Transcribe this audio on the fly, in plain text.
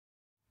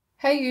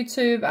Hey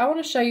YouTube, I want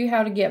to show you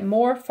how to get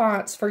more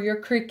fonts for your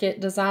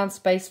Cricut design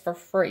space for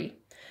free.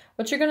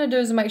 What you're going to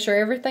do is make sure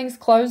everything's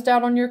closed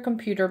out on your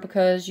computer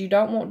because you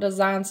don't want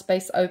design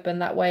space open.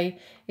 That way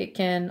it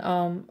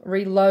can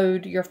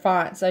reload your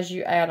fonts as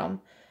you add them.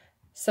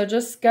 So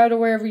just go to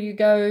wherever you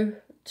go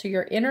to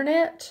your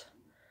internet.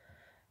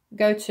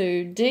 Go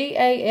to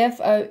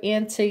dafont.com,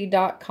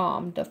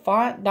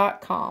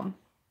 dafont.com.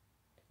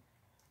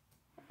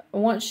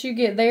 Once you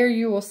get there,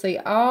 you will see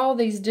all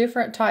these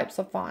different types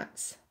of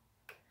fonts.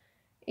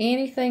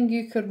 Anything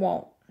you could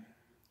want.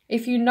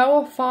 If you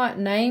know a font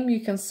name, you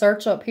can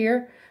search up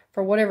here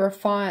for whatever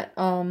font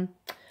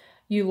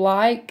you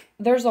like.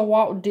 There's a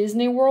Walt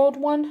Disney World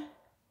one.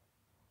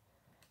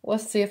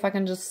 Let's see if I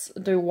can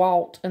just do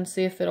Walt and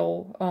see if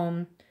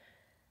it'll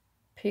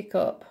pick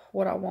up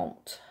what I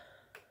want.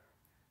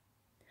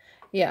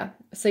 Yeah,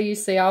 so you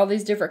see all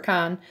these different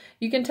kind.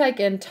 You can take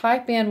and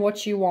type in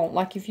what you want.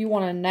 Like if you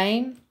want a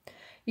name,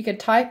 you can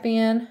type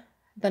in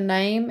the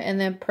name and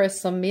then press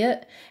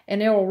submit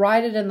and it will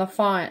write it in the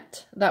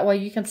font. That way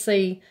you can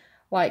see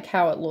like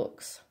how it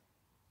looks.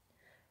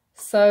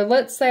 So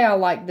let's say I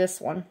like this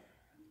one.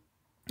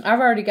 I've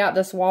already got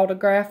this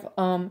Waltograph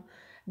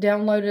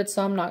downloaded,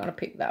 so I'm not going to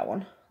pick that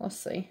one. Let's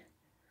see.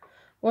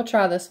 We'll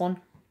try this one.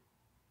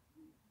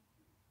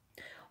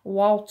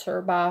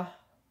 Walter by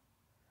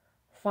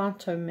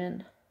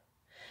Fontomin.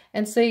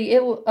 And see,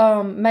 it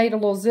made a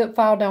little zip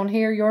file down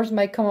here. Yours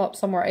may come up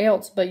somewhere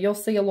else, but you'll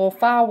see a little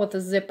file with a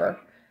zipper.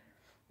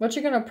 What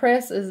you're going to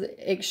press is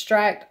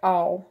extract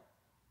all.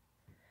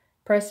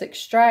 Press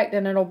extract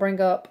and it'll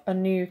bring up a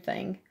new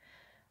thing.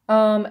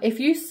 If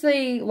you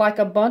see like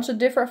a bunch of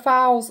different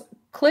files,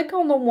 click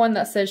on the one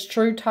that says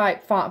True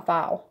Type Font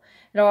File.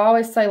 It'll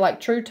always say like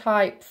True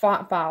Type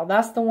Font File.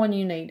 That's the one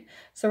you need.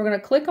 So we're going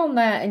to click on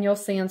that and you'll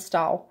see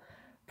install.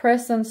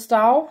 Press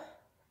install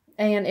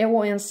and it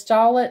will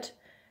install it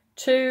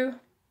to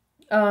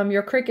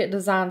your Cricut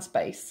design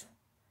space.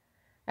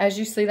 As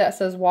you see, that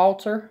says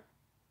Walter.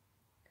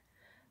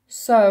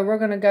 So we're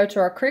going to go to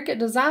our Cricut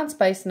design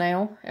space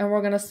now and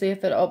we're going to see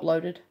if it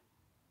uploaded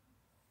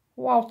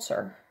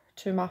Walter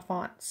to my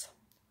fonts.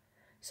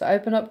 So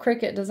open up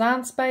Cricut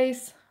design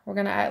space. We're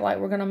going to act like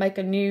we're going to make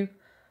a new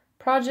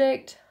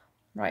project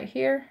right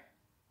here.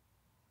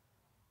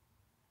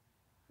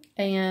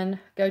 And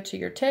go to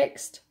your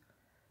text.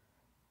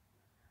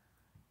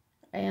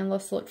 And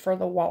let's look for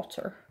the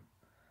Walter.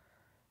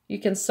 You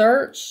can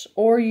search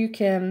or you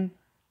can,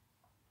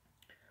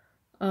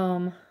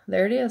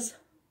 there it is.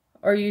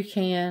 Or you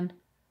can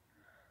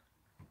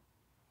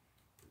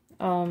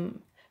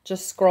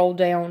just scroll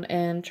down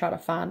and try to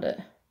find it.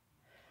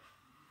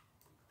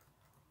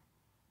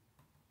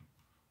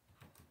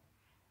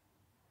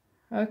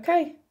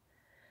 Okay.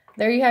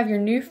 There you have your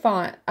new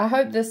font. I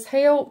hope this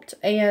helped,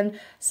 and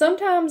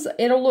sometimes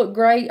it'll look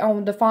great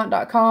on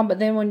dafont.com, but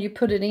then when you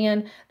put it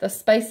in, the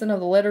spacing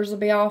of the letters will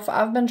be off.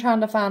 I've been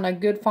trying to find a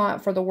good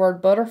font for the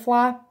word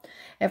butterfly,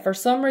 and for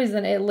some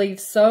reason it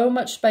leaves so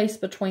much space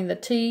between the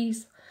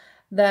T's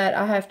that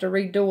I have to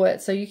redo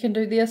it. So you can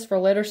do this for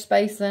letter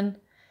spacing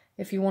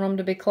if you want them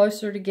to be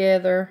closer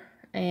together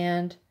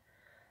and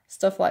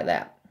stuff like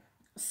that.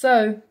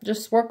 So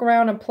just work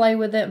around and play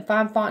with it and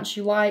find fonts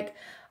you like.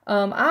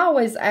 I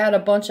always add a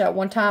bunch at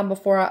one time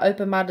before I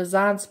open my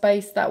design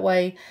space. That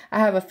way I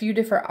have a few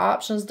different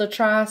options to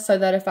try so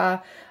that if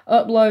I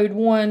upload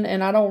one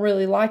and I don't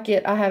really like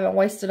it, I haven't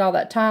wasted all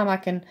that time. I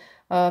can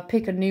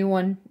pick a new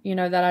one, you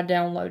know, that I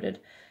downloaded.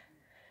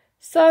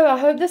 So I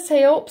hope this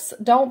helps.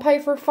 Don't pay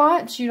for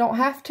fonts. You don't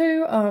have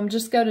to.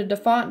 Just go to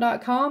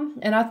dafont.com.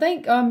 And I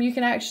think you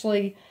can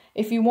actually,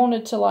 if you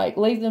wanted to like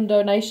leave them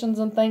donations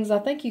and things, I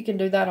think you can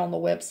do that on the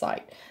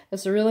website.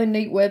 It's a really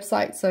neat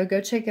website, so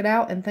go check it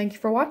out, and thank you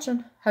for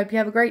watching. Hope you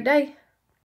have a great day.